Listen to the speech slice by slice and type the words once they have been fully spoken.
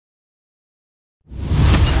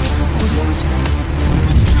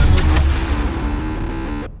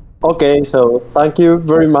Okay, so thank you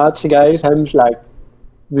very much, guys. I'm like,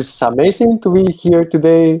 this is amazing to be here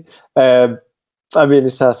today. Uh, I mean,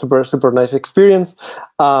 it's a super nice experience.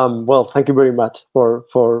 Well, thank you very much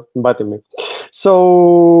for inviting me.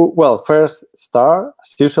 So, well, first start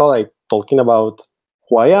as usual, like talking about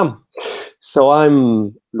who I am. So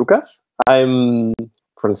I'm Lucas. I'm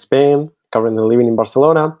from Spain, currently living in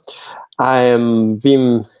Barcelona. I am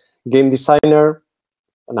been game designer.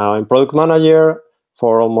 Now I'm product manager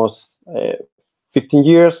for almost 15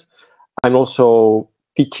 years. I'm also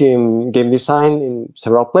teaching game design in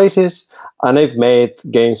several places, and I've made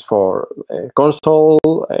games for console,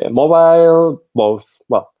 mobile, both.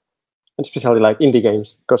 Well, especially like indie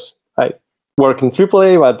games because I work in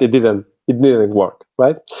AAA, but it didn't work,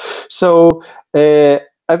 right? So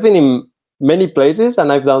I've been in many places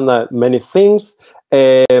and I've done many things.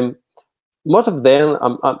 Um, Most of them,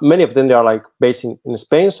 many of them, they are like based in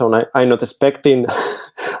Spain, so I'm not expecting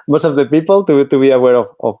most of the people to be aware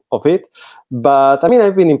of it. But I mean,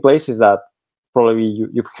 I've been in places that probably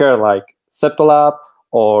you've heard, like Septolab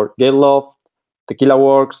or Gateloft, Tequila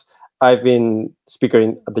Works. I've been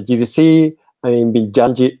speaking at the GDC. I've been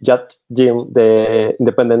judging the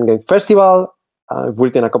Independent Game Festival. I've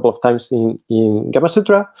written a couple of times in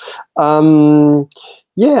Gamasutra.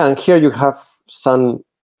 Yeah, and here you have some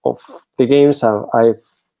of the games I've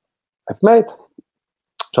made.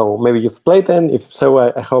 So maybe you've played them. If so,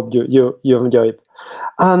 I hope you enjoy it.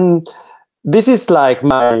 And this is like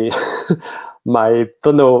my my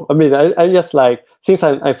don't know. I mean, I just like things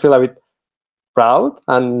I feel a bit proud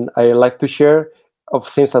and I like to share of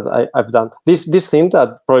things that I've done. This thing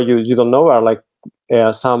that probably you don't know are like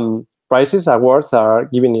some prizes, awards that are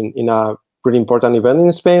given in a pretty important event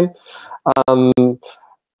in Spain. Um,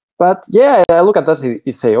 but yeah, I look at that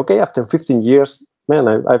and say, okay, after 15 years, man,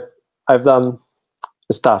 I've done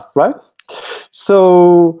stuff, right?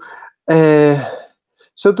 So, uh,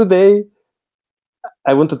 so today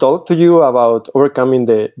I want to talk to you about overcoming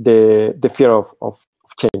the fear of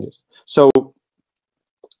changes. So,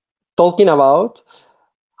 talking about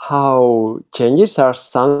how changes are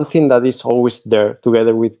something that is always there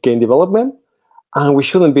together with game development, and we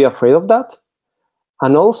shouldn't be afraid of that.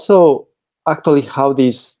 And also, actually, how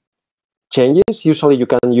these changes usually you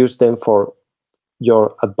can use them for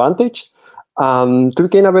your advantage to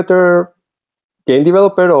become a better game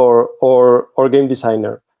developer or game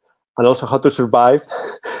designer, and also how to survive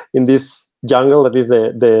in this jungle that is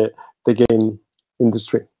the game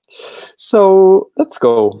industry. So let's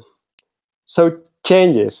go. So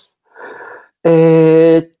changes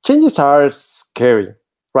are scary,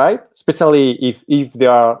 right? Especially if they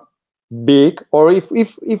are big, or if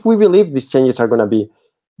we believe these changes are going to be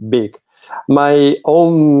big. My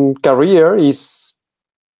own career is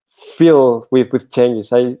filled with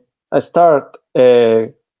changes. I start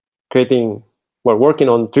creating, well, working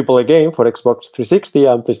on AAA game for Xbox 360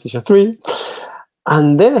 and PlayStation 3,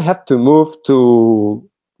 and then I have to move to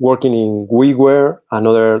working in WiiWare and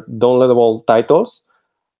other downloadable titles.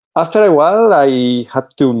 After a while, I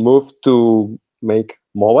had to move to make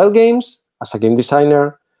mobile games as a game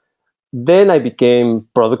designer. Then I became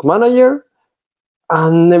product manager,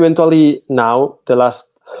 and eventually now the last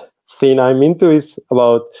thing I'm into is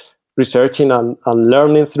about researching and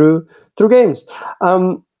learning through games.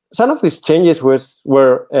 Some of these changes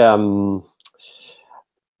were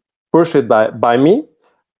pursued by me,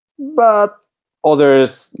 but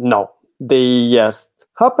others no. They just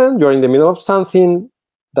happen. You're in the middle of something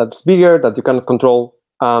that's bigger that you cannot control,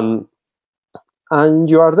 and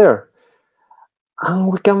you are there.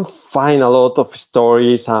 And we can find a lot of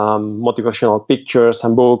stories and motivational pictures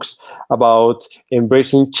and books about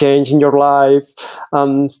embracing change in your life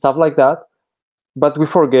and stuff like that. But we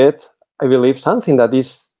forget, I believe, something that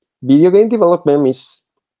is video game development is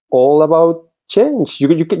all about change.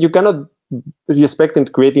 You cannot be expecting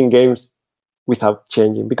creating games without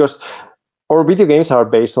changing, because our video games are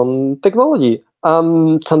based on technology,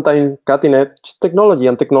 sometimes cutting edge technology,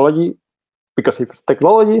 and technology, because if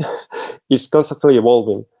technology is constantly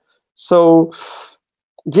evolving. So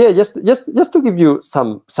yeah, just to give you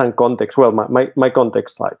some context. Well, my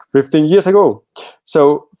context, like 15 years ago.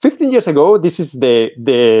 So 15 years ago, this is the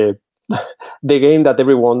the game that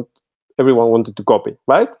everyone wanted to copy,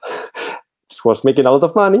 right? This was making a lot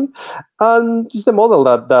of money, and it's the model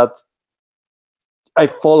that I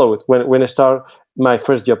followed when I started my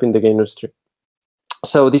first job in the game industry.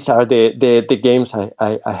 So these are the games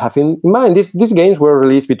I have in mind. These games were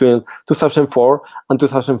released between 2004 and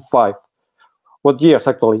 2005. What years,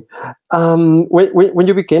 actually? When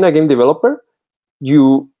you became a game developer,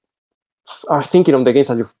 you are thinking of the games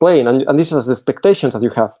that you've played, and this is the expectations that you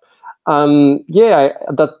have. Yeah,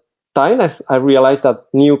 that time, I realized that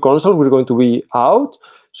new consoles were going to be out.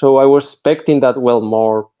 So I was expecting that, well,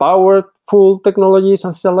 more powerful technologies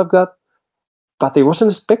and stuff like that. But I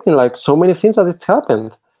wasn't expecting like so many things that it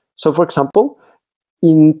happened. So, for example,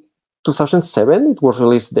 in 2007, it was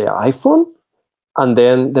released the iPhone, and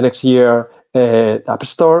then the next year, App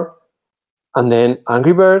Store, and then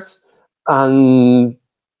Angry Birds, and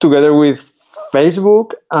together with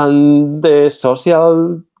Facebook and the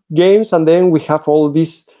social games, and then we have all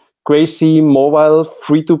this crazy mobile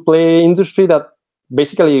free-to-play industry that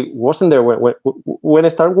basically wasn't there when I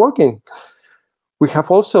started working. We have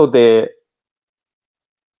also the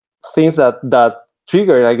things that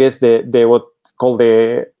trigger, I guess, the what called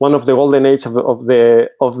the one of the golden age of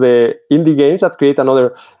the indie games that create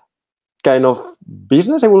another kind of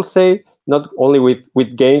business, I will say, not only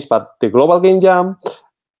with games, but the global game jam,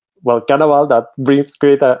 well, Carnival, that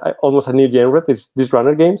create almost a new genre, these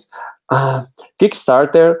runner games, uh,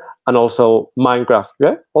 Kickstarter, and also Minecraft.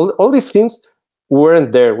 Yeah, all these things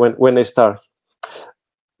weren't there when I started.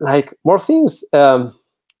 Like more things,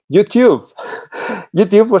 YouTube.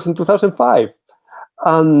 YouTube was in 2005,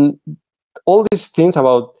 and all these things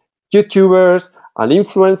about YouTubers and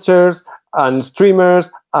influencers and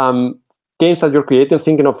streamers, games that you're creating,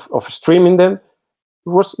 thinking of streaming them,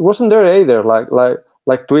 wasn't there either.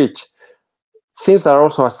 Like Twitch, things that are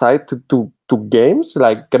also aside to games,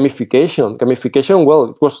 like gamification. Gamification, well,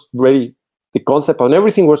 it was really the concept and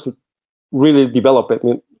everything was really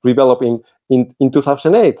developing in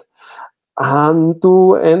 2008. And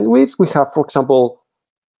to end with, we have, for example,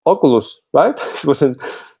 Oculus, right? It was in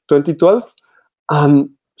 2012.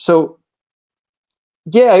 So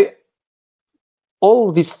yeah,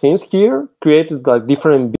 all these things here created like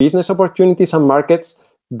different business opportunities and markets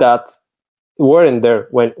that weren't there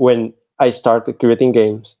when I started creating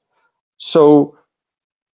games. So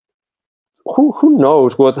who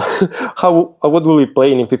knows what what will be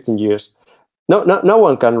playing in 15 years? No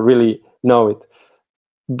one can really know it.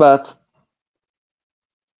 But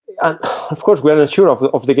and of course, we are not sure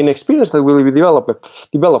of the game experience that will be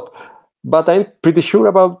developed. But I'm pretty sure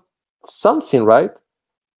about something, right?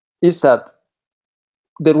 Is that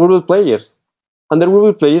there will be players, and there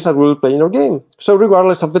will be players that will play in our game. So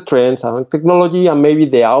regardless of the trends and technology, and maybe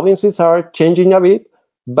the audiences are changing a bit,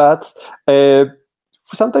 but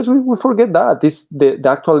sometimes we forget that is the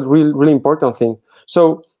actual really important thing.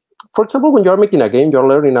 So, for example, when you're making a game, you're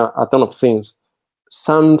learning a ton of things.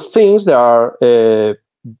 Some things that are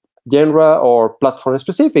genre or platform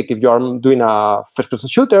specific. If you are doing a first-person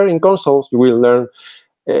shooter in consoles, you will learn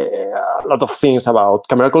a lot of things about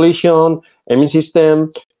camera collision, aiming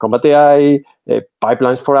system, combat AI,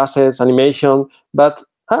 pipelines for assets, animation, but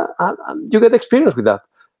you get experience with that.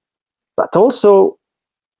 But also,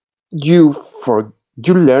 you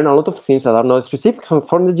learn a lot of things that are not specific for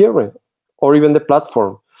the genre or even the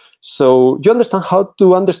platform. So you understand how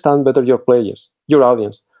to understand better your players, your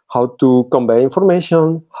audience, how to convey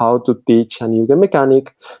information, how to teach a new game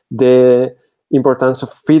mechanic, the importance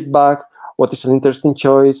of feedback, what is an interesting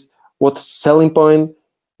choice, what's selling point.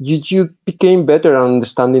 You became better at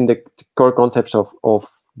understanding the core concepts of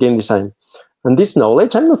game design. And this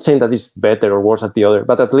knowledge, I'm not saying that it's better or worse than the other,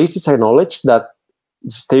 but at least it's a knowledge that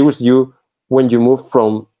stay with you when you move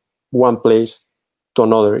from one place to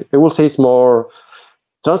another. I will say it's more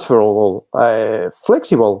transferable,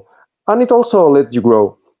 flexible, and it also lets you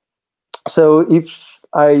grow. So if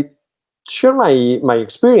I share my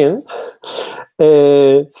experience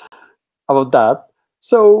about that,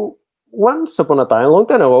 so once upon a time, a long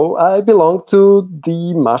time ago, I belonged to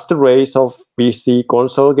the master race of PC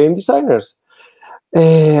console game designers.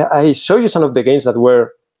 I show you some of the games that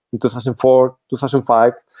were in 2004,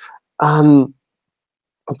 2005.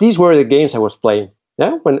 These were the games I was playing.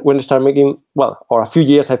 Yeah, when I started making, well, or a few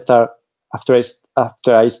years after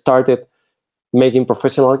I started making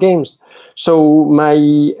professional games. So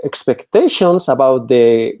my expectations about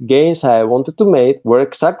the games I wanted to make were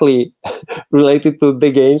exactly related to the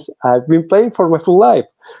games I've been playing for my full life.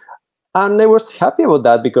 And I was happy about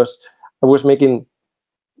that because I was making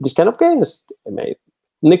these kind of games. I made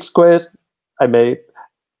Next Quest, I made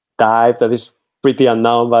Dive, that is pretty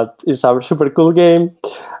unknown, but it's a super cool game.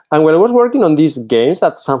 And when I was working on these games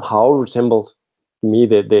that somehow resembled me,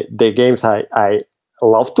 the games I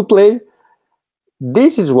love to play,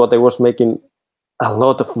 this is what I was making a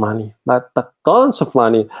lot of money, but tons of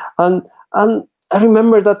money. And I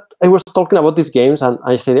remember that I was talking about these games and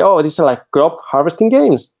I said, oh, these are like crop harvesting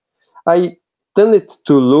games. I tended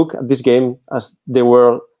to look at this game as they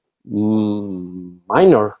were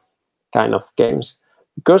minor kind of games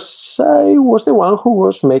because I was the one who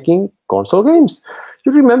was making console games.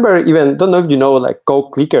 you remember even, don't know if you know, like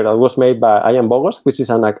Code Clicker that was made by Ian Bogos, which is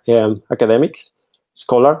an academic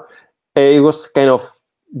scholar. It was kind of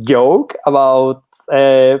joke about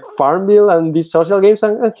Farmville and these social games,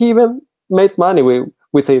 and he even made money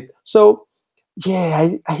with it. So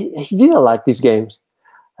yeah, I didn't like these games.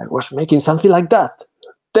 I was making something like that.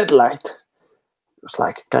 Deadlight. It was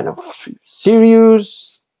like kind of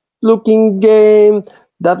serious looking game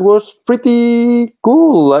that was pretty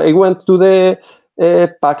cool. I went to the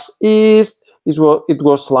PAX East. It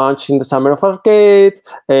was launched in the Summer of Arcade.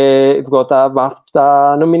 It got a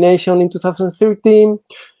BAFTA nomination in 2013.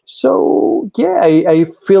 So yeah, I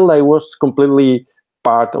feel I was completely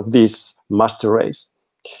part of this master race.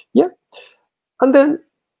 Yeah, and then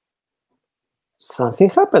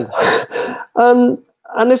something happened, and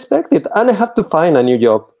unexpected, and I have to find a new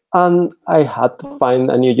job, and I had to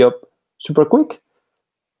find a new job super quick.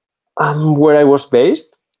 Where I was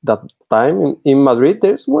based that time in Madrid,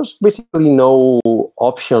 there was basically no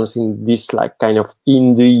options in this like kind of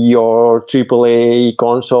indie or AAA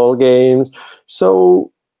console games.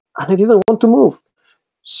 So, and I didn't want to move.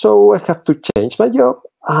 So I have to change my job,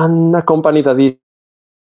 and a company that is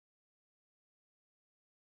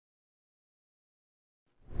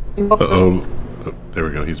Oh, there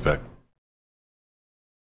we go. He's back.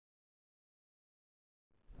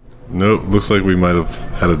 Nope, looks like we might have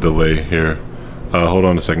had a delay here. Hold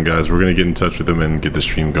on a second, guys. We're going to get in touch with him and get the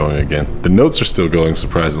stream going again. The notes are still going,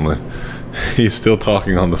 surprisingly. He's still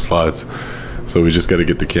talking on the slides. So we just got to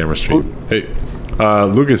get the camera stream. Hey,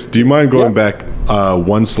 Lucas, do you mind going back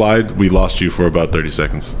one slide? We lost you for about 30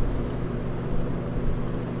 seconds.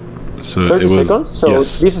 So 30 it was, seconds? So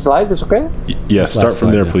yes. this slide is okay? Yes, start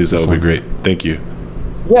from there, please. That would be great. Thank you.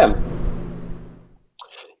 Yeah.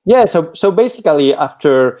 Yeah, so basically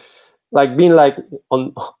after like being like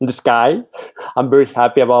on the sky, I'm very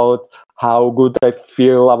happy about how good I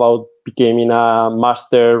feel about becoming a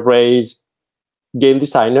master race game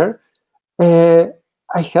designer. I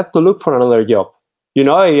had to look for another job. You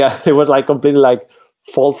know, it was like completely like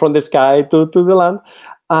fall from the sky to the land.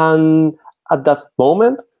 And at that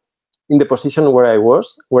moment, in the position where I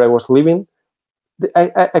was living,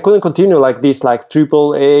 I couldn't continue like this like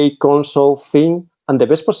AAA console thing. And the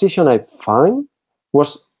best position I found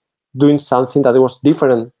was doing something that was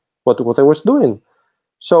different what I was doing.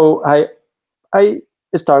 So I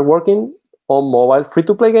started working on mobile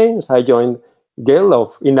free-to-play games. I joined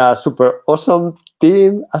Gale in a super awesome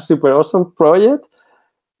team, a super awesome project,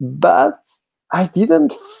 but I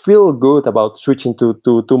didn't feel good about switching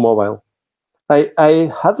to mobile.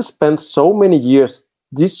 I had spent so many years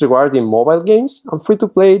disregarding mobile games and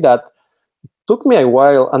free-to-play that it took me a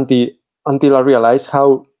while until I realized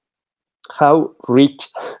how rich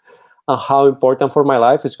and how important for my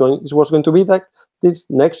life it was going to be like this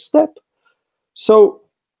next step. So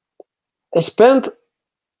I spent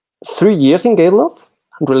 3 years in Gale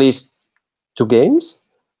and released 2 games,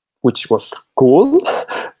 which was cool,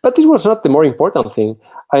 but this was not the more important thing.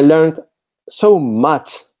 I learned so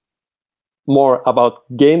much more about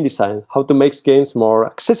game design, how to make games more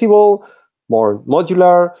accessible, more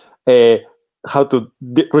modular, how to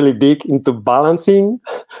really dig into balancing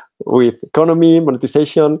with economy,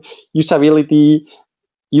 monetization, usability,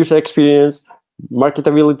 user experience,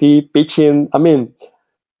 marketability, pitching. I mean,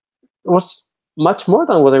 it was much more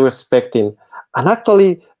than what I was expecting. And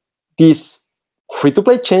actually, this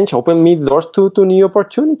free-to-play change opened me doors to new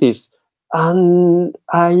opportunities. And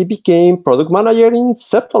I became product manager in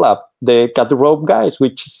Septolab, the Cat Rope guys,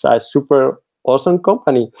 which is a super awesome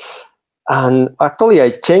company. And actually,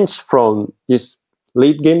 I changed from this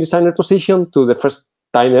lead game designer position to the first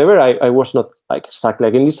time ever. I was not like exactly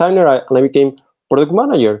a game designer, and I became product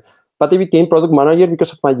manager. But I became product manager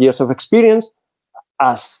because of my years of experience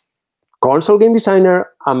as console game designer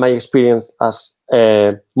and my experience as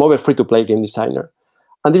a mobile free-to-play game designer.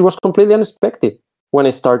 And this was completely unexpected when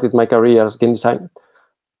I started my career as game designer.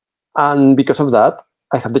 And because of that,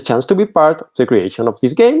 I had the chance to be part of the creation of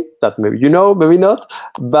this game that maybe you know, maybe not,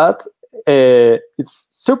 but it's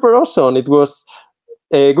super awesome. It was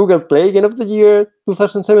a Google Play Game of the Year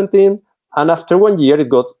 2017, and after 1 year, it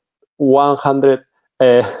got 100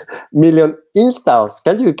 million installs.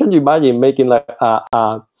 Can you imagine making like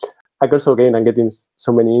a console game and getting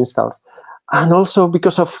so many installs? And also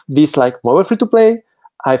because of this like mobile free to play,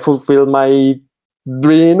 I fulfilled my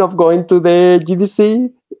dream of going to the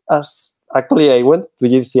GDC. As actually, I went to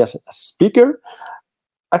GDC as a speaker.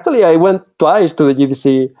 Actually, I went twice to the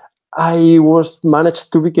GDC. I was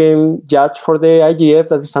managed to become judge for the IGF.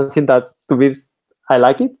 That is something that to be I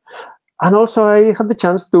like it. And also, I had the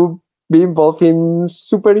chance to be involved in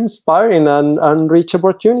super inspiring and rich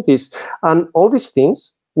opportunities. And all these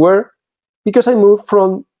things were because I moved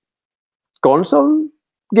from console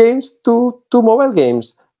games to mobile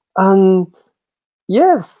games. And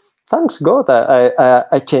yeah, thanks God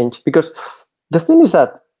I changed, because the thing is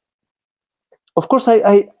that, of course,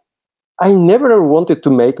 I never wanted to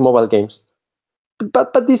make mobile games.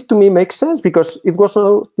 But this to me makes sense because it was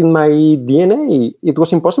not in my DNA. It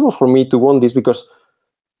was impossible for me to want this because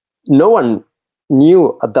no one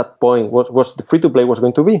knew at that point what was the free to play was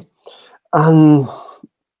going to be. And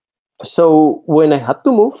so when I had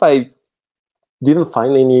to move, I didn't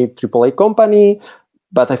find any AAA company,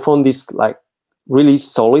 but I found this like really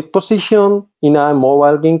solid position in a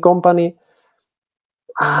mobile game company.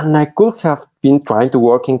 And I could have been trying to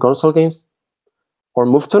work in console games or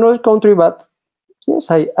move to another country, but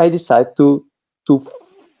yes, I decided to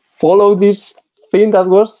follow this thing that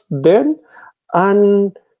was there,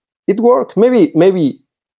 and it worked. Maybe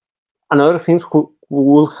another things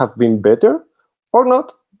would have been better or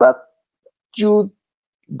not, but you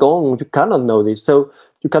you cannot know this. So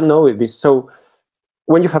you can know this. So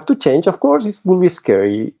when you have to change, of course, it will be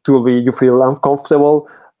scary. It will be, you feel uncomfortable,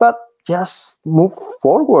 but just move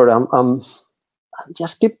forward and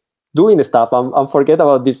just keep doing the stuff and forget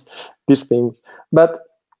about these things. But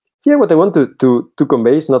here, what I want to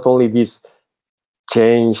convey is not only this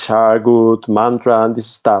change are good mantra and this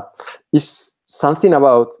stuff. Is something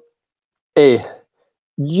about, hey,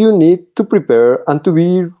 you need to prepare and to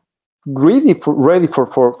be ready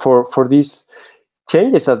for these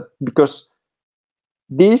changes, because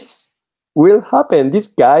this will happen. This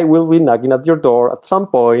guy will be knocking at your door at some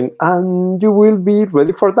point, and you will be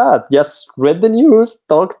ready for that. Just read the news,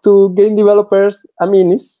 talk to game developers. I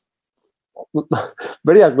mean, it's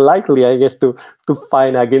very unlikely, I guess, to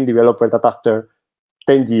find a game developer that after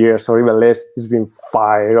 10 years or even less is being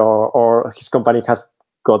fired, or his company has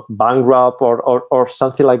got bankrupt, or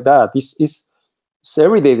something like that. It's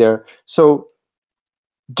every day there. So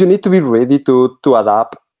you need to be ready to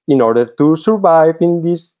adapt in order to survive in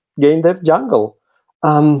this game dev jungle.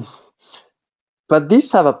 Um, but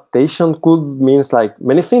this adaptation could means like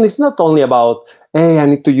many things. It's not only about, hey, I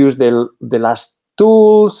need to use the last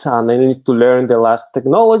tools and I need to learn the last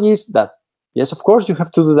technologies. That, yes, of course, you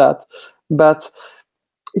have to do that. But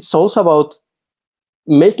it's also about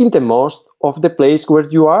making the most of the place where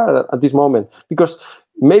you are at this moment. Because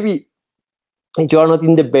maybe you are not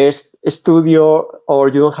in the best studio, or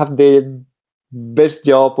you don't have the best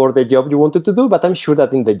job or the job you wanted to do, but I'm sure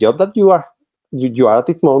that in the job that you are at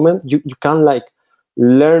this moment, you can like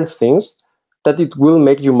learn things that it will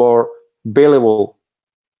make you more valuable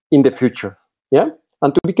in the future, yeah,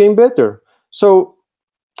 and to become better. So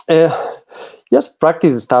just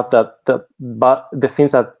practice the stuff but the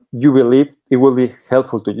things that you believe it will be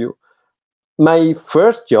helpful to you. My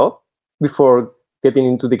first job before getting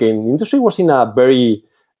into the game industry was in a very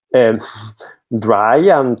um, dry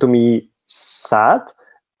and, to me, sad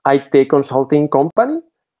IT consulting company.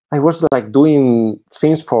 I was like doing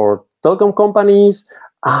things for telecom companies,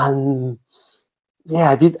 and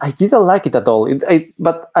yeah, I didn't like it at all.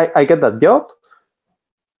 But I get that job,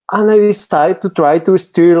 and I decided to try to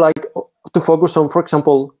steer like to focus on, for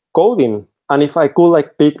example, coding. And if I could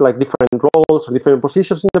like pick like different roles or different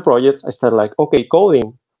positions in the projects, I started like, okay,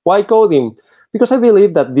 coding. Why coding? Because I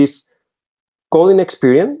believe that this coding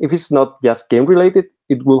experience, if it's not just game related,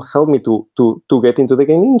 it will help me to get into the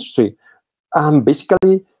game industry.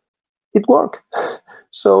 Basically, it worked.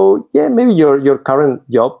 So yeah, maybe your current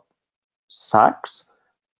job sucks.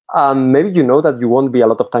 Maybe you know that you won't be a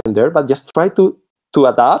lot of time there, but just try to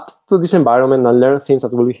adapt to this environment and learn things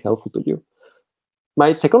that will be helpful to you.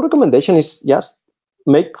 My second recommendation is just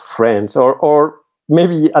make friends, or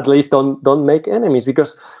maybe at least don't make enemies,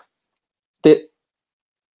 because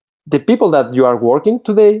the people that you are working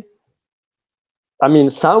today, I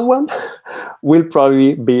mean, someone will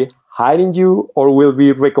probably be hiring you or will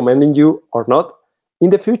be recommending you or not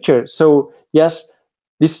in the future. So yes,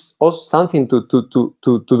 this is also something to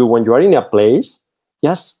do when you are in a place.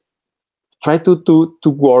 Just try to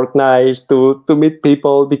work nice, to meet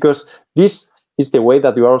people, because this is the way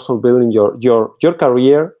that you are also building your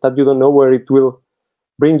career, that you don't know where it will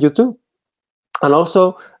bring you to. And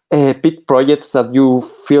also pick projects that you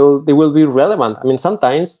feel they will be relevant. I mean,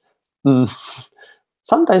 sometimes you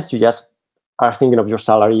just are thinking of your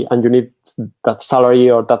salary and you need that salary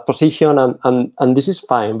or that position, and this is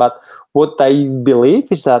fine. But what I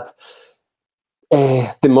believe is that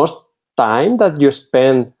the most time that you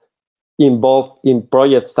spend involved in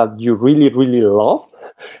projects that you really, really love,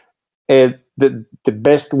 the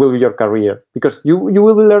best will be your career, because you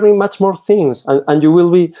will be learning much more things, and you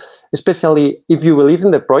will be especially if you believe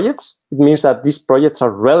in the projects. It means that these projects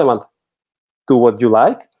are relevant to what you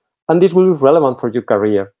like, and this will be relevant for your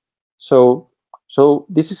career. So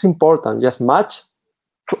this is important. Just match,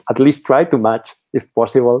 at least try to match, if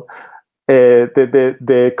possible,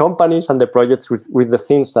 the companies and the projects with the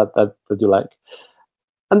things that you like.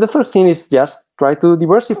 And the third thing is just try to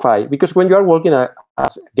diversify, because when you are working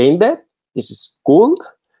as game dev, this is cool,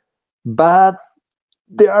 but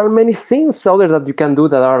there are many things out there that you can do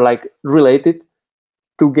that are like related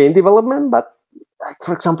to game development. But like,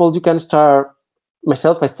 for example, you can start, I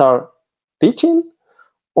start teaching,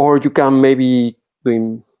 or you can maybe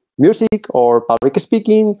doing music or public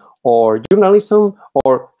speaking or journalism,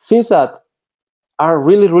 or things that are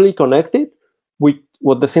really, really connected with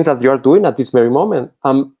what the things that you are doing at this very moment.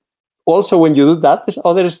 Also, when you do that, this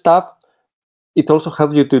other stuff, it also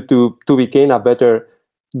helps you to become a better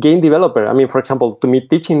game developer. I mean, for example, to me,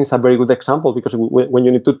 teaching is a very good example, because when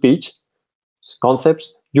you need to teach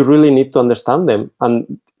concepts, you really need to understand them,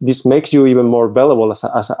 and this makes you even more valuable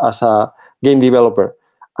as a game developer.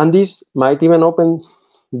 And this might even open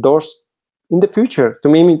doors in the future. To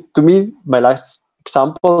me, my last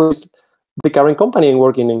example is the current company I'm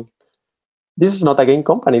working in. This is not a game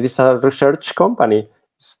company. This is a research company.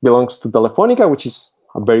 It belongs to Telefonica, which is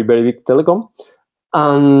a very, very big telecom,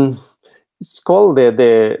 and it's called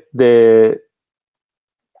the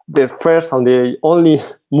first and the only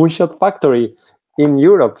moonshot factory in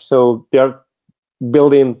Europe. So they are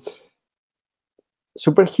building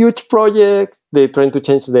super huge project. They're trying to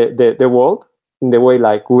change the world in the way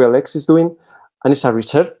like Google X is doing, and it's a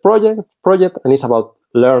research project, and it's about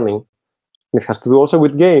learning. It has to do also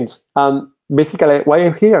with games. And basically, why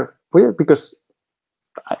I'm here? Well, because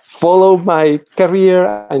I follow my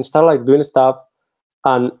career and start like doing stuff,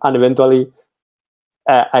 and eventually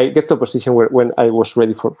I get to a position when I was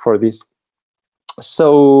ready for this.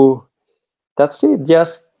 So that's it.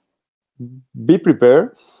 Just be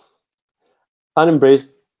prepared and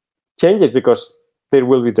embrace changes, because they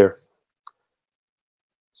will be there.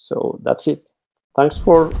 So that's it. Thanks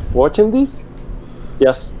for watching this.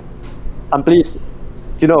 And please,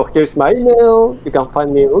 here's my email. You can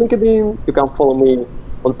find me on LinkedIn. You can follow me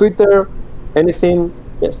on Twitter. Anything.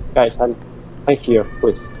 Yes, guys, I'm here,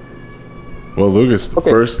 please. Well, Lucas, Okay.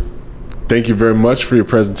 First, thank you very much for your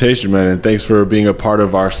presentation, man, and thanks for being a part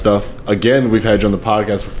of our stuff. Again, we've had you on the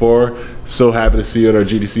podcast before. So happy to see you at our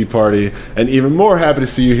GDC party, and even more happy to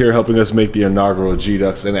see you here helping us make the inaugural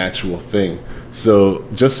GDUX an actual thing. So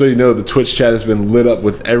just so you know, the Twitch chat has been lit up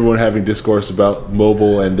with everyone having discourse about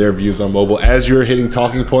mobile and their views on mobile. As you're hitting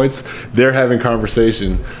talking points, they're having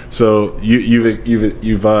conversation. So you've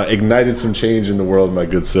ignited some change in the world, my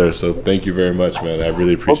good sir. So thank you very much, man. I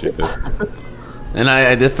really appreciate this. And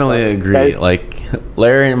I definitely agree. Like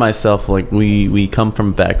Larry and myself, like we come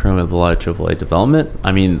from a background with a lot of AAA development.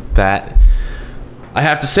 I mean, that I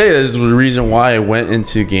have to say that is the reason why I went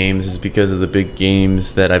into games, is because of the big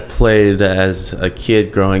games that I played as a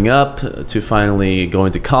kid growing up to finally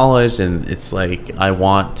going to college. And it's like, I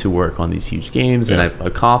want to work on these huge games, and I've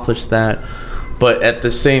accomplished that. But at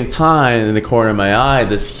the same time, in the corner of my eye,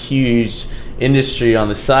 this huge industry on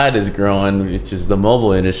the side is growing, which is the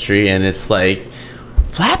mobile industry. And it's like,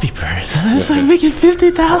 Flappy Birds, it's like making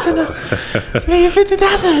 50,000. It's making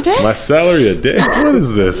 50,000 a day. My salary a day? What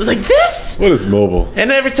is this? It's like this. What is mobile?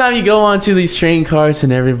 And every time you go onto these train carts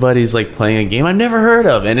and everybody's like playing a game I've never heard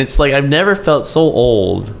of, and it's like I've never felt so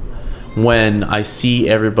old when I see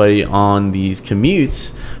everybody on these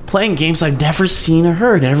commutes playing games I've never seen or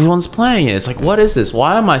heard. Everyone's playing it. It's like, what is this?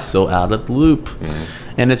 Why am I so out of the loop?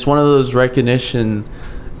 And it's one of those recognition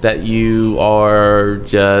that you are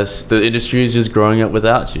just, the industry is just growing up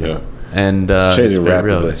without you. And it's very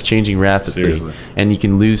real. It's changing rapidly. Seriously. And you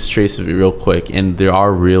can lose trace of it real quick. And there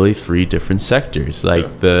are really 3 different sectors.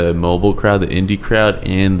 Like the mobile crowd, the indie crowd,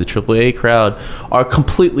 and the AAA crowd are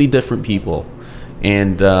completely different people.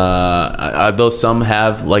 And though some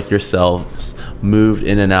have, like yourselves, moved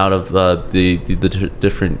in and out of the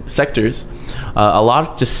different sectors, a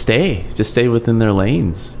lot just stay within their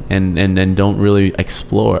lanes and don't really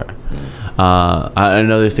explore.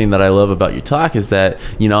 Another thing that I love about your talk is that,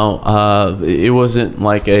 it wasn't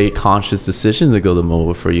like a conscious decision to go to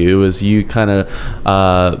mobile for you. It was you kind of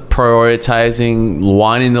prioritizing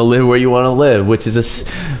wanting to live where you want to live,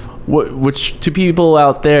 which to people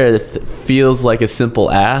out there feels like a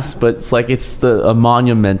simple ask, but it's like a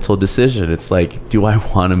monumental decision. It's like, do I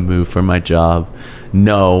want to move for my job?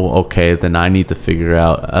 No. Okay, then I need to figure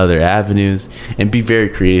out other avenues and be very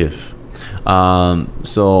creative.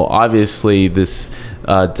 So obviously this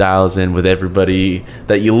dials in with everybody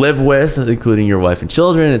that you live with, including your wife and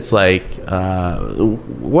children. It's like,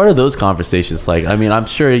 what are those conversations like? I mean, I'm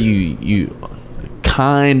sure you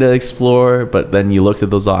kind of explore, but then you looked at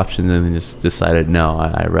those options and then just decided, no,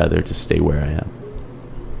 I'd rather just stay where I am.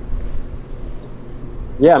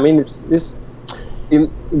 Yeah, I mean, it's in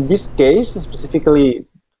this case specifically,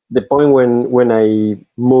 the point when I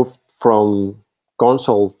moved from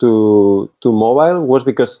console to mobile was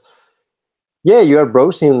because, yeah, you are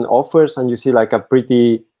browsing offers and you see like a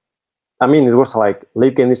pretty, I mean, it was like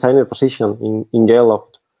late game designer position in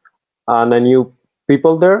Gayloft, and I knew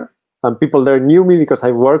people there, and people there knew me because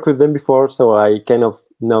I worked with them before, so I kind of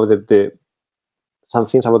know the some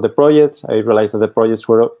things about the projects. I realized that the projects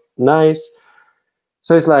were nice,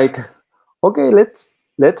 so it's like, okay, let's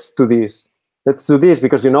do this. Let's do this,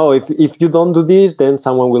 because if you don't do this, then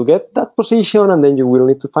someone will get that position, and then you will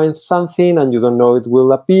need to find something, and you don't know it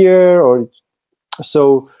will appear or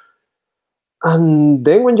so. And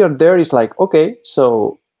then when you're there, it's like, okay,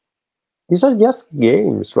 so these are just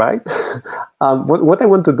games, right? What I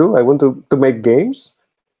want to do, I want to make games.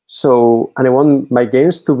 So, and I want my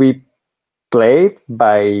games to be played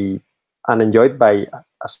by and enjoyed by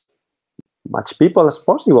as much people as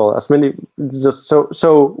possible, as many. Just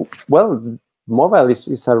well, mobile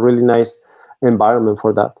is a really nice environment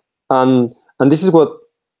for that. And this is what,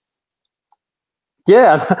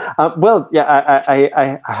 yeah, well, yeah,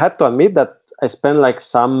 I had to admit that I spent like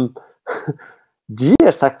some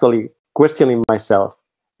years actually questioning myself.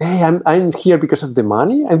 Hey, I'm here because of the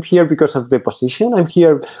money. I'm here because of the position. I'm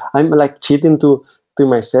here. I'm like cheating to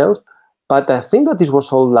myself. But I think that this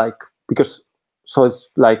was all like because, so it's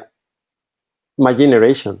like my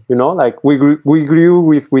generation, like we grew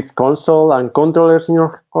with console and controllers in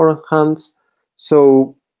our hands.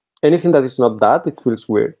 So anything that is not that, it feels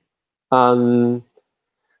weird. And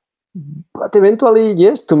but eventually,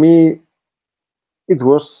 yes, to me, it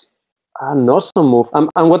was an awesome move. And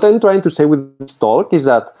what I'm trying to say with this talk is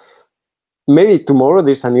that maybe tomorrow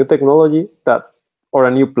there's a new technology or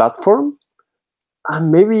a new platform,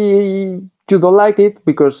 and maybe you don't like it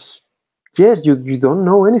because, yes, you don't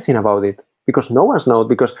know anything about it, because no one's knows,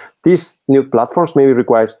 because these new platforms maybe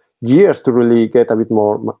requires years to really get a bit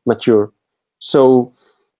more mature. So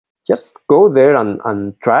just go there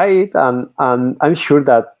and try it, and I'm sure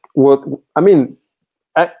that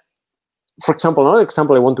for example, another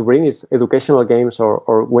example I want to bring is educational games,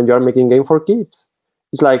 or when you are making game for kids.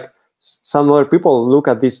 It's like some other people look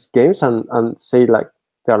at these games and say like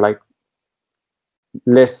they're like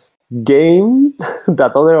less game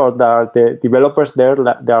that other, or the developers there,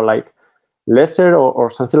 they are like lesser,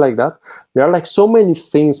 or something like that. There are like so many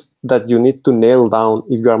things that you need to nail down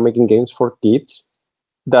if you are making games for kids,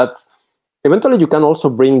 that eventually you can also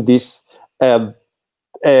bring this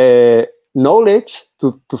knowledge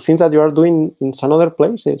to things that you are doing in some other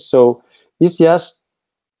places. So it's just,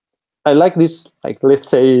 I like this, like, let's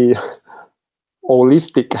say,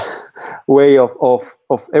 holistic way of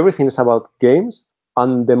everything is about games.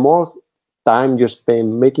 And the more time you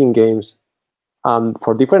spend making games, and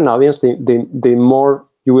for different audience, the more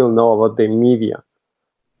you will know about the media.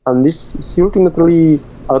 And this is ultimately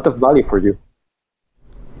a lot of value for you.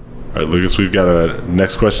 All right, Lucas, we've got a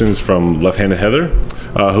next question is from Left-Handed Heather,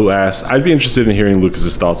 who asks, I'd be interested in hearing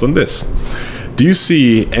Lucas's thoughts on this. Do you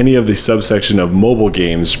see any of the subsection of mobile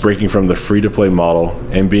games breaking from the free-to-play model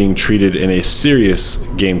and being treated in a serious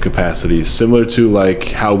game capacity, similar to like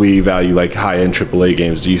how we value like high-end AAA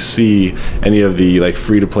games? Do you see any of the like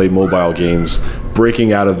free-to-play mobile games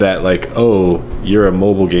breaking out of that, like, oh, you're a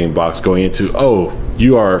mobile game box, going into, oh,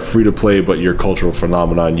 you are free-to-play, but you're a cultural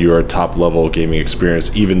phenomenon, you're a top-level gaming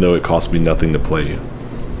experience, even though it costs me nothing to play you?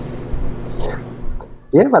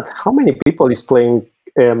 Yeah, but how many people is playing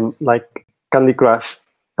like Candy Crush,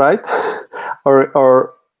 right?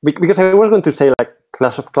 or because I was going to say like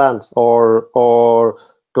Clash of Clans or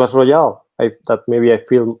Clash Royale. That maybe I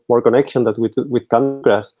feel more connection that with Candy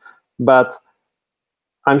Crush, but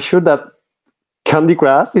I'm sure that Candy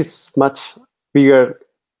Crush is much bigger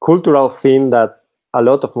cultural thing that a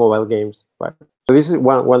lot of mobile games, right? So this is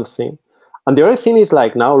one thing, and the other thing is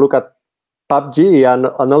like now look at PUBG and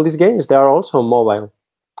all these games. They are also mobile.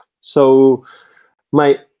 So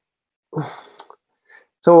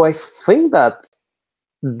so I think that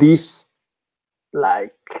this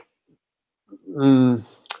like don't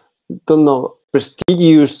know,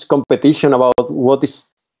 prestigious competition about what is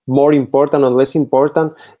more important and less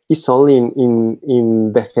important is only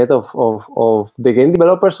in the head of the game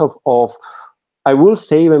developers of I will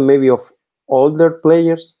say even maybe of older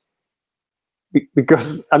players,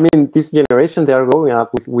 because I mean this generation, they are growing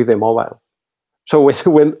up with the mobile. So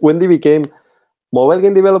when they became mobile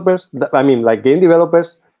game developers, I mean, like game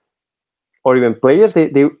developers or even players,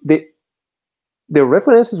 their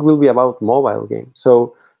references will be about mobile games.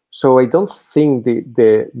 So I don't think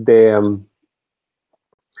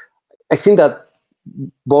I think that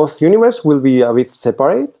both universe will be a bit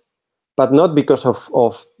separate, but not because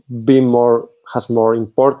of being more has more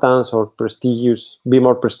importance or prestigious, be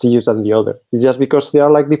more prestigious than the other. It's just because they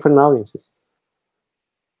are like different audiences.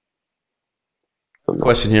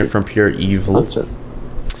 Question here from Pure Evil.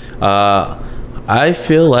 I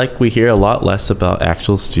feel like we hear a lot less about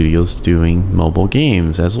actual studios doing mobile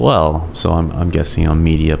games as well. So I'm guessing on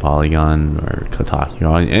Media, Polygon, or Kotaku,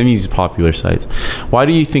 on any of these popular sites. Why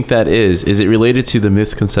do you think that is? Is it related to the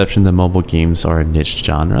misconception that mobile games are a niche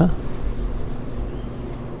genre?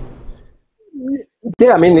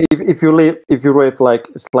 Yeah, I mean, if you rate like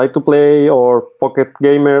Slide to Play or Pocket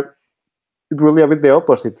Gamer, it's really a bit the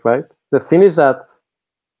opposite, right? The thing is that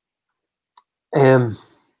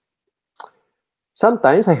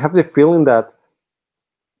sometimes I have the feeling that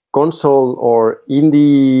console or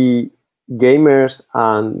indie gamers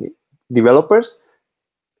and developers,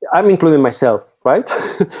 I'm including myself, right?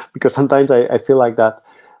 Because sometimes I feel like that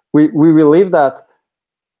we believe that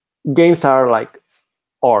games are like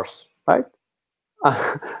ours, right?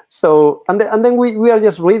 So and then we are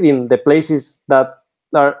just reading the places that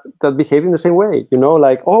behave in the same way, you know,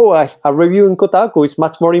 like, oh, a review in Kotaku is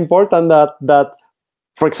much more important that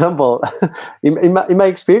for example, in my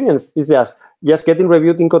experience, is just getting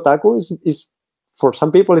reviewed in Kotaku is for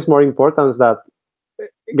some people is more important than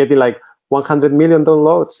getting like 100 million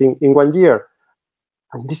downloads in 1 year.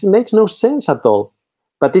 And this makes no sense at all.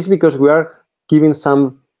 But it's because we are giving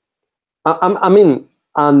some, I mean,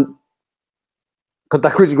 and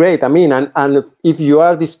Kotaku is great. I mean, and if you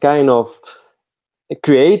are this kind of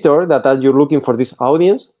creator that you're looking for this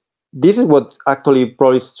audience, this is what actually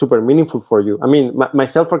probably is super meaningful for you. I mean,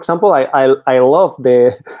 myself, for example, I love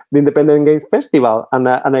the Independent Games Festival, and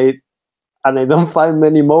I don't find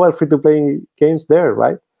many mobile free-to-play games there,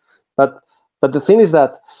 right? But the thing is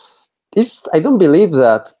that I don't believe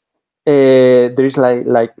that there is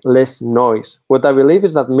like less noise. What I believe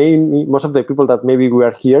is that most of the people that maybe we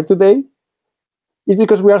are here today is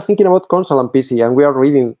because we are thinking about console and PC, and we are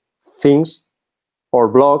reading things or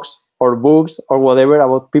blogs or books or whatever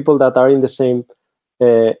about people that are in the same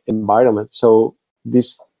environment. So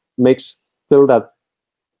this makes feel that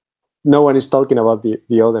no one is talking about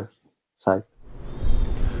the other side.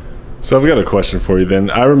 So I've got a question for you then.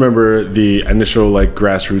 I remember the initial like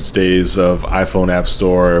grassroots days of iPhone App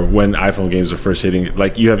Store when iPhone games are first hitting.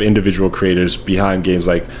 Like you have individual creators behind games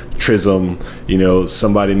like Trism, you know,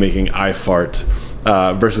 somebody making iFart,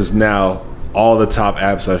 versus now all the top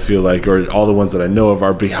apps I feel like, or all the ones that I know of,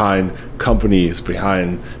 are behind companies,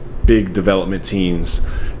 behind big development teams.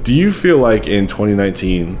 Do you feel like in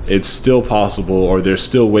 2019 it's still possible, or there's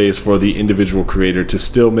still ways for the individual creator to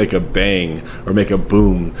still make a bang or make a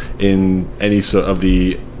boom in any of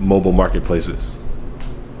the mobile marketplaces?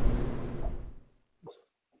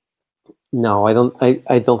 No, I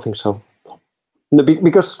don't think so. No,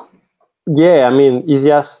 because yeah, I mean, it's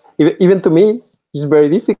just, even to me, it's very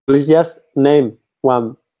difficult. It's just name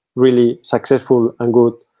one really successful and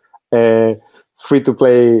good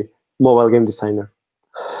free-to-play mobile game designer.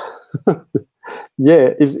 Yeah,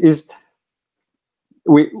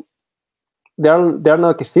 they're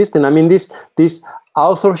not existing. I mean, this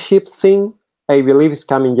authorship thing, I believe, is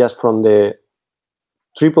coming just from the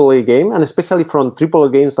AAA game, and especially from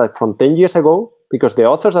AAA games like from 10 years ago, because the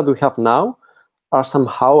authors that we have now are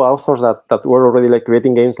somehow authors that were already like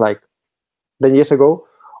creating games like 10 years ago,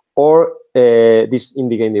 or these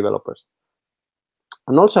indie game developers.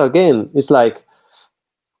 And also, again, it's like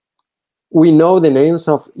we know the names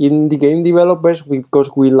of indie game developers because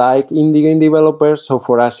we like indie game developers. So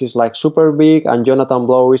for us, it's like super big, and Jonathan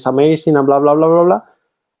Blow is amazing, and blah, blah, blah, blah, blah.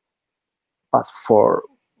 But for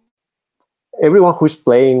everyone who's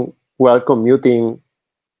playing while commuting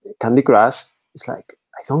Candy Crush, it's like,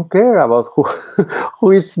 I don't care about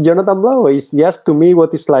who is Jonathan Blow. It's just, to me,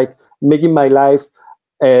 what is like making my life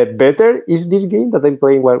better is this game that I'm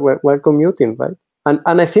playing while commuting, right? And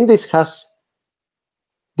I think this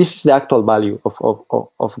is the actual value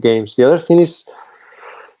of games. The other thing is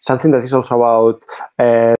something that is also about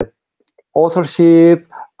authorship,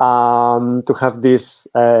 to have these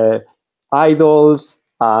idols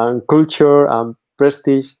and culture and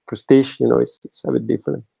prestige. You know, it's a bit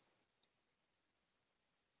different.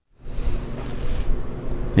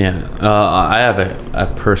 Yeah, I have a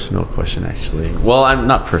personal question, actually. Well, I'm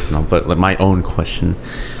not personal, but like my own question.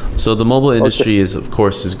 So the mobile industry is, of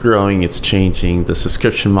course, is growing. It's changing. The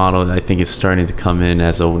subscription model, I think, is starting to come in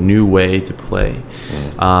as a new way to play,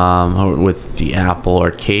 with the Apple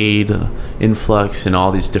Arcade influx and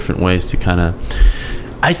all these different ways to kind of,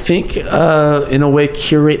 I think, in a way,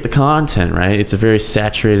 curate the content, right? It's a very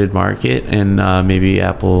saturated market, and maybe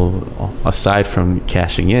Apple, aside from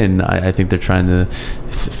cashing in, I think they're trying to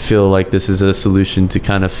feel like this is a solution to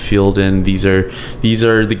kind of field in, these are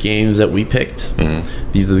the games that we picked.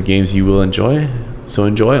 These are the games you will enjoy, so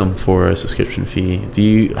enjoy them for a subscription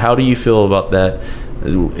fee. How do you feel about that?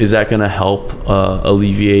 Is that going to help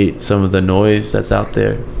alleviate some of the noise that's out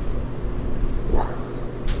there?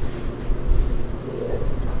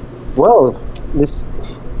 Well,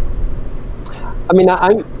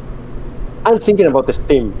 I'm thinking about the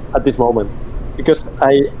Steam at this moment, because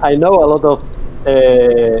I know a lot of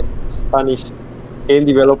Spanish game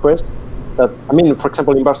developers that, for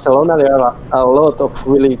example, in Barcelona, there are a lot of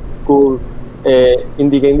really cool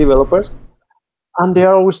indie game developers, and they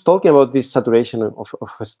are always talking about this saturation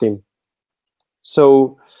of Steam.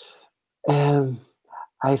 So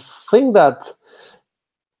I think that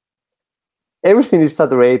everything is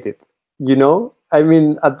saturated,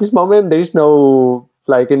 at this moment, there is no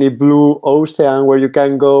any blue ocean where you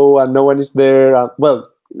can go and no one is there.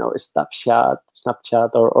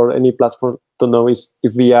 Snapchat or any platform, don't know if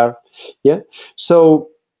VR. Yeah. So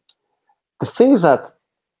the thing is that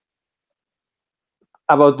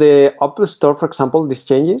about the Apple Store, for example, these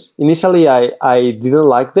changes, initially I didn't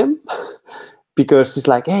like them because it's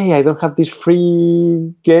like, hey, I don't have this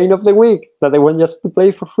free game of the week that I want just to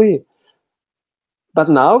play for free. But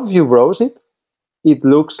now if you browse it, it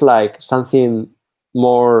looks like something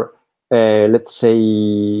more, let's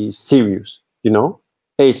say, serious,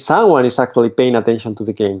 Hey, someone is actually paying attention to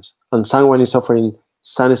the games, and someone is offering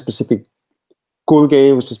some specific cool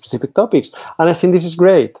games with specific topics. And I think this is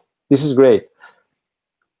great.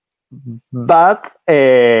 But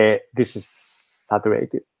this is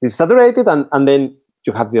saturated. It's saturated, and then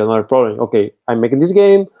you have the other problem. Okay, I'm making this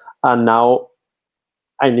game, and now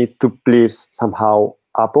I need to please somehow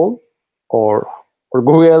Apple or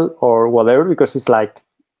Google or whatever, because it's like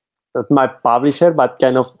not my publisher, but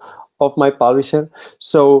kind of my publisher.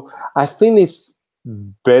 So I think it's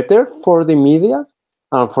better for the media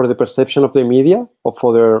and for the perception of the media or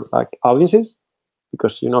for their audiences,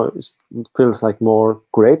 because it feels like more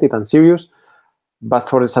curated and serious. But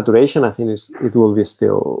for the saturation, I think it will be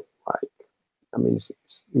still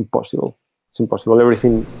it's impossible. It's impossible.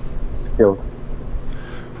 Everything is filled.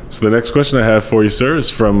 So the next question I have for you, sir, is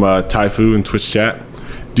from Taifu in Twitch chat.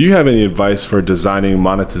 Do you have any advice for designing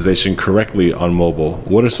monetization correctly on mobile?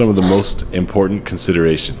 What are some of the most important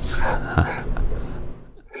considerations?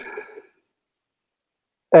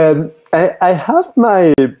 I have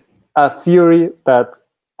my theory that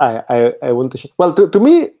I want to share. Well, to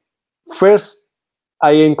me, first,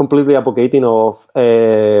 I am completely advocating of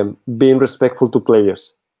being respectful to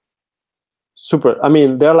players. Super.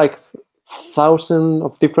 There are like thousands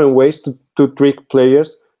of different ways to trick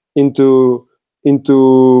players into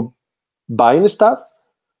buying stuff,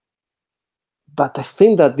 but I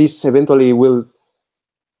think that this eventually will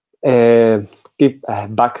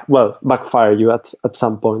backfire you at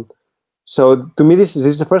some point. So to me, this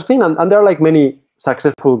is the first thing, and there are like many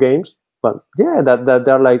successful games, but yeah, that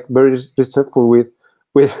they're like very respectful with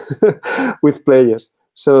with players.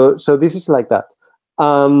 So this is like that.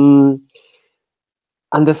 And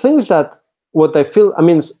the thing is that what I feel,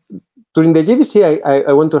 during the GDC,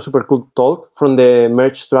 I went to a super cool talk from the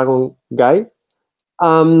Merge Dragon guy.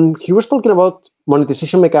 He was talking about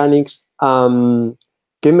monetization mechanics, game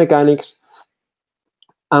mechanics,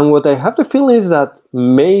 and what I have the feeling is that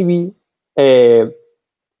maybe, game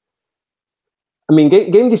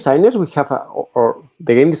designers, we have, or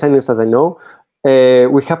the game designers that I know,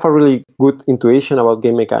 we have a really good intuition about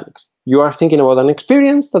game mechanics. You are thinking about an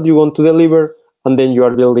experience that you want to deliver, and then you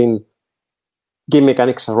are building game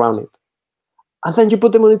mechanics around it. And then you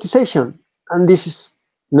put the monetization. And this is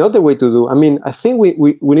not the way to do. I think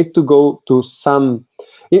we need to go to some...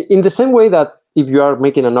 In the same way that if you are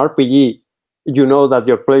making an RPG, you know that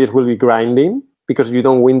your players will be grinding because you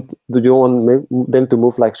don't want them to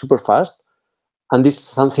move like super fast. And this is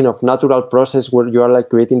something of natural process where you are like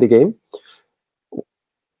creating the game.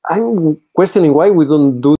 I'm questioning why we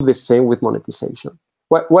don't do the same with monetization.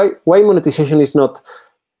 Why monetization is not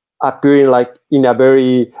appearing like in a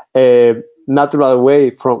very natural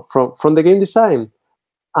way from the game design?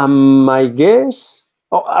 My guess,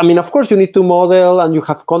 of course you need to model and you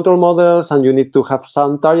have control models and you need to have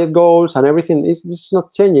some target goals and everything. It's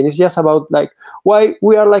not changing. It's just about like why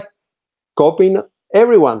we are like copying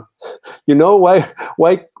everyone. You know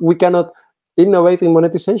why we cannot innovate in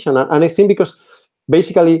monetization? And I think because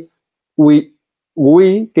basically we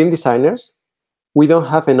game designers, we don't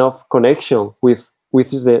have enough connection with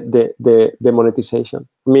the monetization.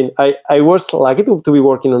 I mean, I was lucky to be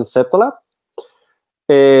working on c.a.t.s.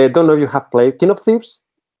 Don't know if you have played King of Thieves.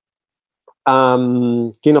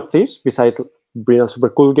 King of Thieves, besides being a super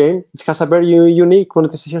cool game, it has a very unique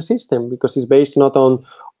monetization system because it's based not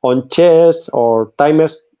on chess or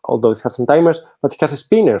timers, although it has some timers, but it has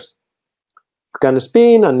spinners. You can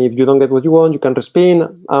spin, and if you don't get what you want, you can respin.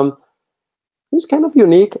 It's kind of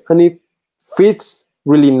unique, and it fits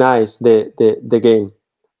really nice the game.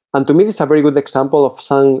 And to me, this is a very good example of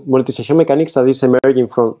some monetization mechanics that is emerging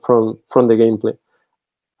from the gameplay.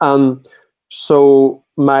 So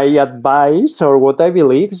my advice, or what I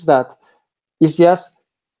believe, is that it's just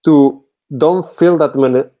to don't feel that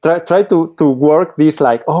try to work this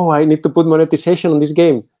like, oh, I need to put monetization on this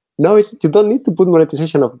game. No, you don't need to put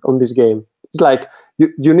monetization on this game. It's like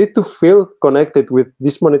you need to feel connected with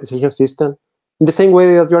this monetization system in the same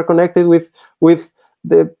way that you are connected with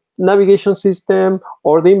the navigation system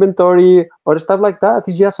or the inventory or stuff like that.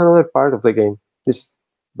 It's just another part of the game.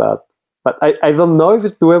 But I don't know if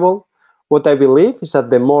it's doable. What I believe is that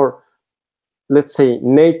the more, let's say,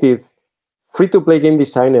 native free-to-play game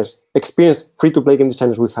designers, experienced free-to-play game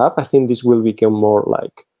designers we have, I think this will become more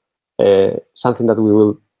like something that we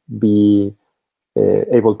will be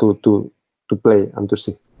able to play and to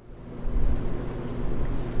see.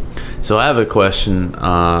 So I have a question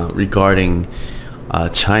regarding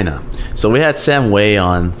China. So we had Sam Wei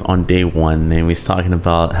on day one, and he was talking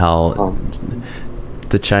about how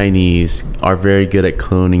the Chinese are very good at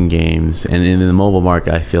cloning games, and in the mobile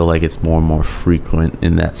market, I feel like it's more and more frequent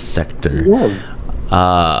in that sector.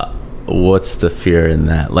 Yeah. What's the fear in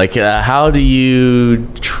that? Like, how do you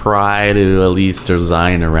try to at least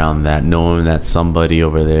design around that, knowing that somebody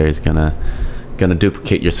over there is gonna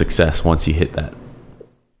duplicate your success once you hit that?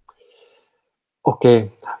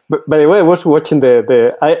 Okay, but by the way, I was watching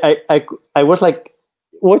I was like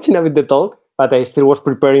watching a bit the talk, but I still was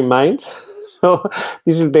preparing mine. So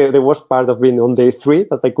this is the worst part of being on day 3,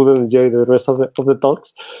 that I couldn't enjoy the rest of the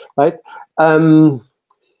talks, right? I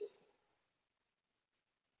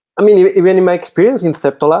mean, even in my experience in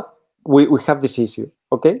c.a.t.s, we have this issue,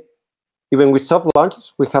 okay? Even with soft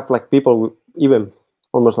launches, we have like people even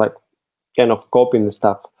almost like kind of copying the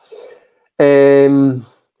stuff.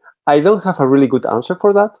 I don't have a really good answer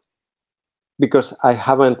for that because I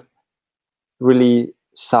haven't really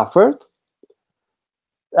suffered.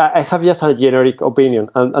 I have just a generic opinion,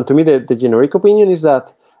 and to me, the generic opinion is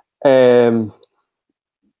that I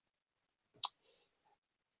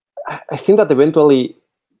think that eventually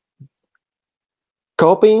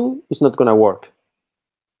copying is not going to work.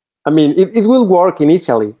 I mean, it will work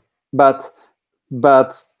initially, but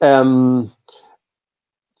you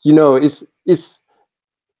know, it's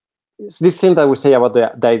this thing that we say about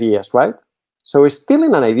the ideas, right? So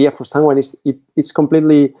stealing an idea for someone it's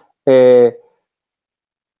completely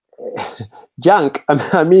junk.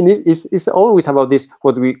 I mean, it's always about this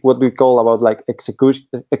what we call about like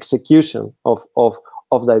execution of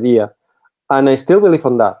the idea, and I still believe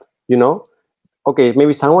on that. You know, okay,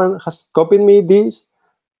 maybe someone has copied me this,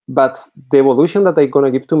 but the evolution that I'm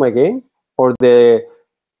gonna give to my game or the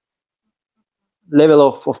level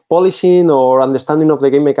of polishing or understanding of the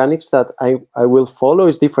game mechanics that I will follow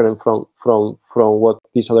is different from what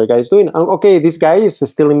this other guy is doing. And okay, this guy is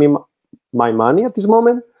stealing me my money at this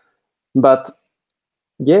moment, but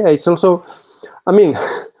yeah, it's also, I mean,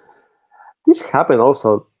 this happened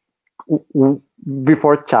also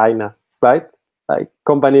before China, right? Like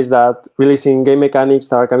companies that releasing game mechanics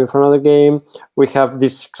that are coming from another game. We have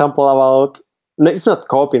this example about, it's not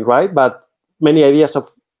copying, right? But many ideas of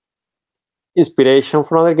inspiration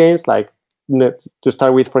from other games, like to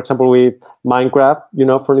start with, for example, with Minecraft, you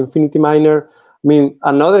know, from Infinity Miner. I mean,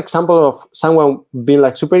 another example of someone being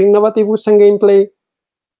like super innovative with some gameplay,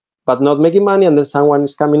 but not making money, and then someone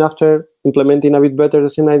is coming after, implementing a bit better the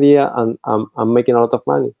same idea and making a lot of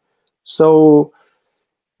money. So,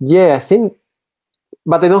 yeah, I think,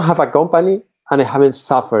 but I don't have a company and I haven't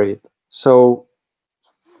suffered it. So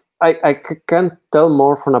I can't tell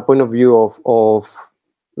more from a point of view of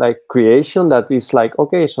like creation that is like,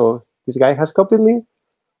 okay, so this guy has copied me.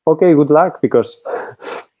 Okay, good luck, because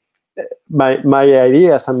my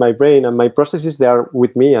ideas and my brain and my processes, they are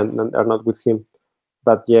with me and are not with him.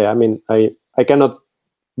 But yeah, I mean, I cannot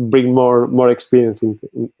bring more experience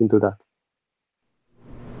into that.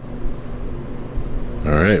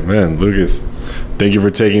 All right, man, Lucas, Thank you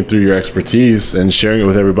for taking through your expertise and sharing it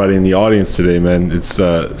with everybody in the audience today, man. It's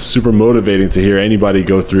super motivating to hear anybody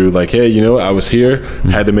go through like, hey, you know, I was here,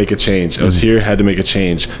 had to make a change. I was here, had to make a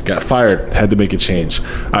change. Got fired, had to make a change.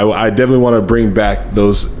 I definitely want to bring back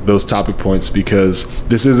those topic points, because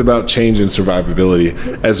this is about change and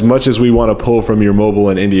survivability. As much as we want to pull from your mobile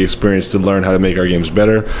and indie experience to learn how to make our games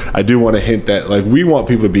better, I do want to hint that like we want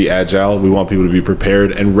people to be agile, we want people to be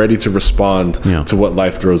prepared and ready to respond to what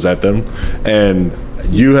life throws at them. And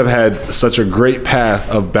you have had such a great path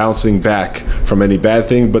of bouncing back from any bad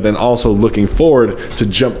thing, but then also looking forward to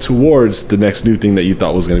jump towards the next new thing that you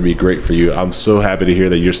thought was going to be great for you. I'm so happy to hear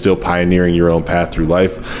that you're still pioneering your own path through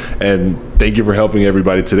life. And thank you for helping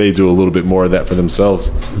everybody today do a little bit more of that for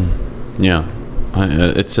themselves. Yeah,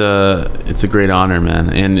 it's a great honor, man.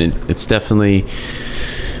 And it's definitely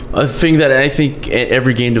a thing that I think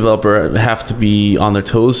every game developer have to be on their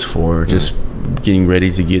toes for, just getting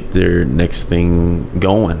ready to get their next thing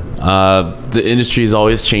going. The industry is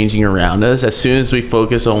always changing around us. As soon as we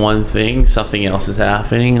focus on one thing, something else is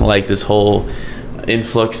happening. Like this whole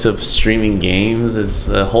influx of streaming games is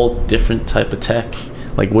a whole different type of tech.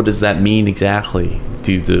 Like, what does that mean exactly?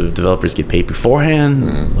 Do the developers get paid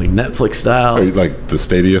beforehand, like Netflix style? Or like the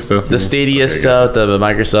Stadia stuff? The Stadia stuff, the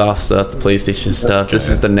Microsoft stuff, the PlayStation stuff. Okay. This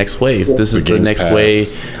is the next wave. This is the next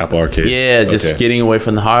wave. Apple Arcade. Yeah, just getting away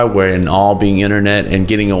from the hardware and all being internet and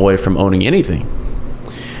getting away from owning anything.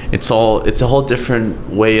 It's a whole different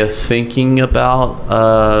way of thinking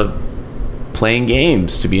about playing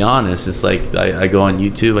games, to be honest. It's like I go on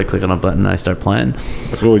YouTube, I click on a button, and I start playing.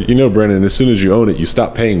 Well, you know, Brennan, as soon as you own it, you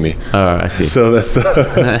stop paying me. Oh, I see. So that's the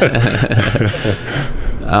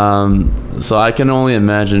so I can only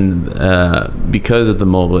imagine, because of the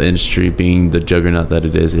mobile industry being the juggernaut that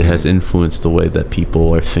it is, it has influenced the way that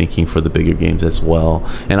people are thinking for the bigger games as well.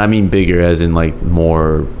 And I mean bigger as in like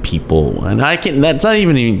more people. And that's not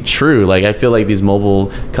even true. Like I feel like these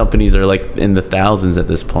mobile companies are like in the thousands at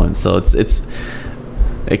this point. So it's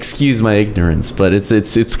excuse my ignorance, but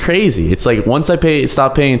it's crazy. It's like once I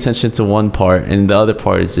stop paying attention to one part, and the other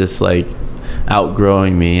part is just like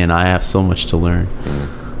outgrowing me, and I have so much to learn.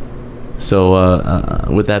 So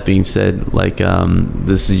with that being said, like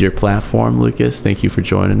this is your platform, Lucas. Thank you for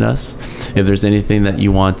joining us. If there's anything that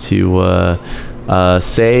you want to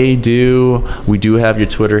say, do, we do have your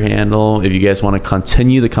Twitter handle. If you guys want to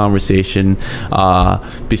continue the conversation,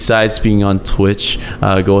 besides being on Twitch,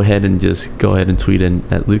 go ahead and tweet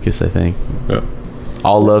at Lucas, I think. Yeah.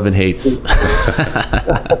 All love and hates.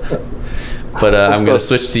 But I'm going to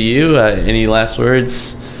switch to you. Any last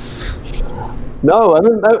words? No, I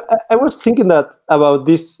mean, I was thinking that about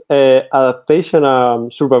this adaptation,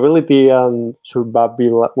 survivability, and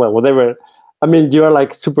survivability, well, whatever. I mean, you are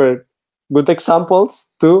like super good examples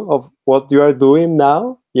too of what you are doing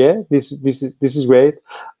now. Yeah, this is great.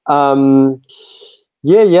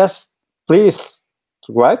 Yes, please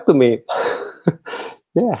write to me.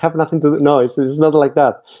 Yeah, I have nothing to do. No, it's not like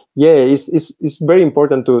that. Yeah, it's very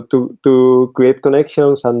important to create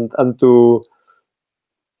connections and to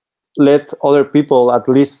let other people at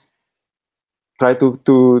least try to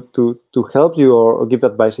help you or give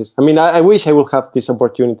advices. I mean, I wish I would have this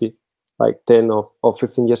opportunity like 10 or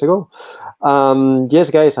 15 years ago. Yes,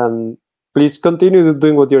 guys, and please continue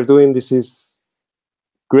doing what you're doing. This is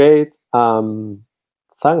great.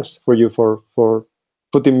 Thanks for you for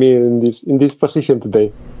putting me in this position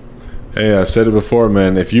today. Hey, I've said it before,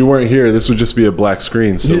 man. If you weren't here, this would just be a black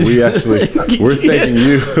screen. So we're thanking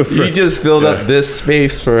you. You just filled up this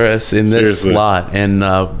space for us in this slot. And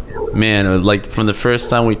man, like from the first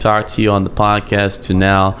time we talked to you on the podcast to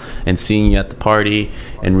now, and seeing you at the party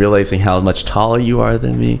and realizing how much taller you are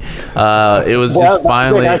than me, it was just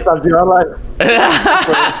finally.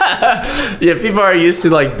 Yeah, people are used to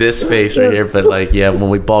like this face right here, but like when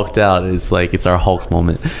we bulked out, it's like it's our Hulk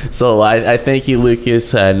moment. So I thank you,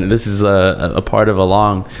 Lucas, and this is a part of a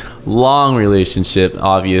long relationship,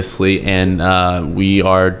 obviously, and we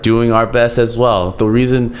are doing our best as well. The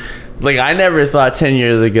reason, like, I never thought 10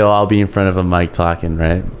 years ago I'll be in front of a mic talking,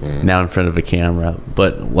 right? Now in front of a camera.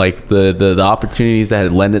 But like the opportunities that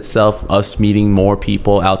had lent itself, us meeting more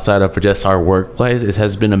people outside of just our workplace, it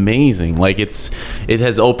has been amazing. Like it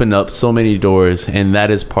has opened up so many doors, and that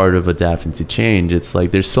is part of adapting to change. It's like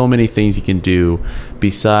there's so many things you can do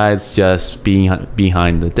besides just being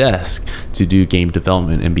behind the desk to do game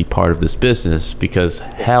development and be part of this business, because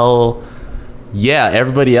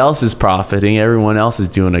everybody else is profiting. Everyone else is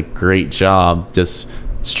doing a great job just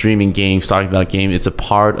streaming games, talking about games. It's a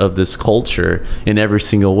part of this culture in every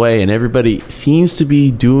single way, and everybody seems to be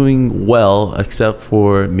doing well except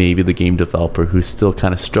for maybe the game developer who's still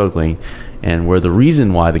kind of struggling and we're the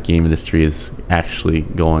reason why the game industry is actually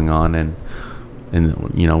going on. And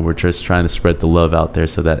you know, we're just trying to spread the love out there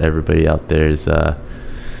so that everybody out there is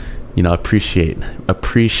you know, appreciate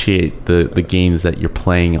the games that you're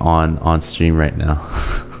playing on stream right now.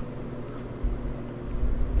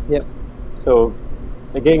 Yeah. So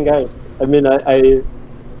again, guys, I mean,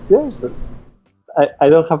 yes, I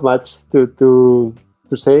don't have much to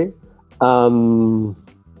say.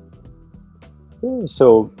 Yeah,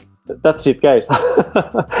 so that's it, guys.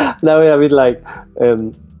 Now we're a bit like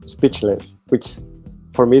speechless, which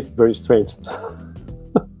for me is very strange.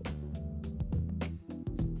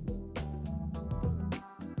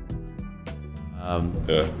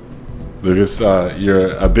 Yeah. Lucas,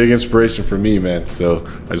 you're a big inspiration for me, man. So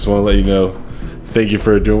I just want to let you know, thank you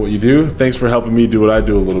for doing what you do. Thanks for helping me do what I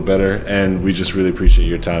do a little better. And we just really appreciate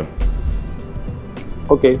your time.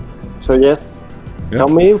 Okay. So yes, tell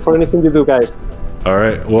me for anything you do, guys. All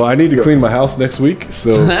right. Well, I need to clean my house next week,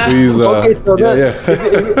 so please. Okay, so yeah.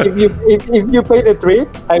 if you pay the treat,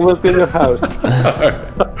 I will clean your house.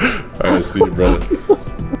 All right. See you, brother.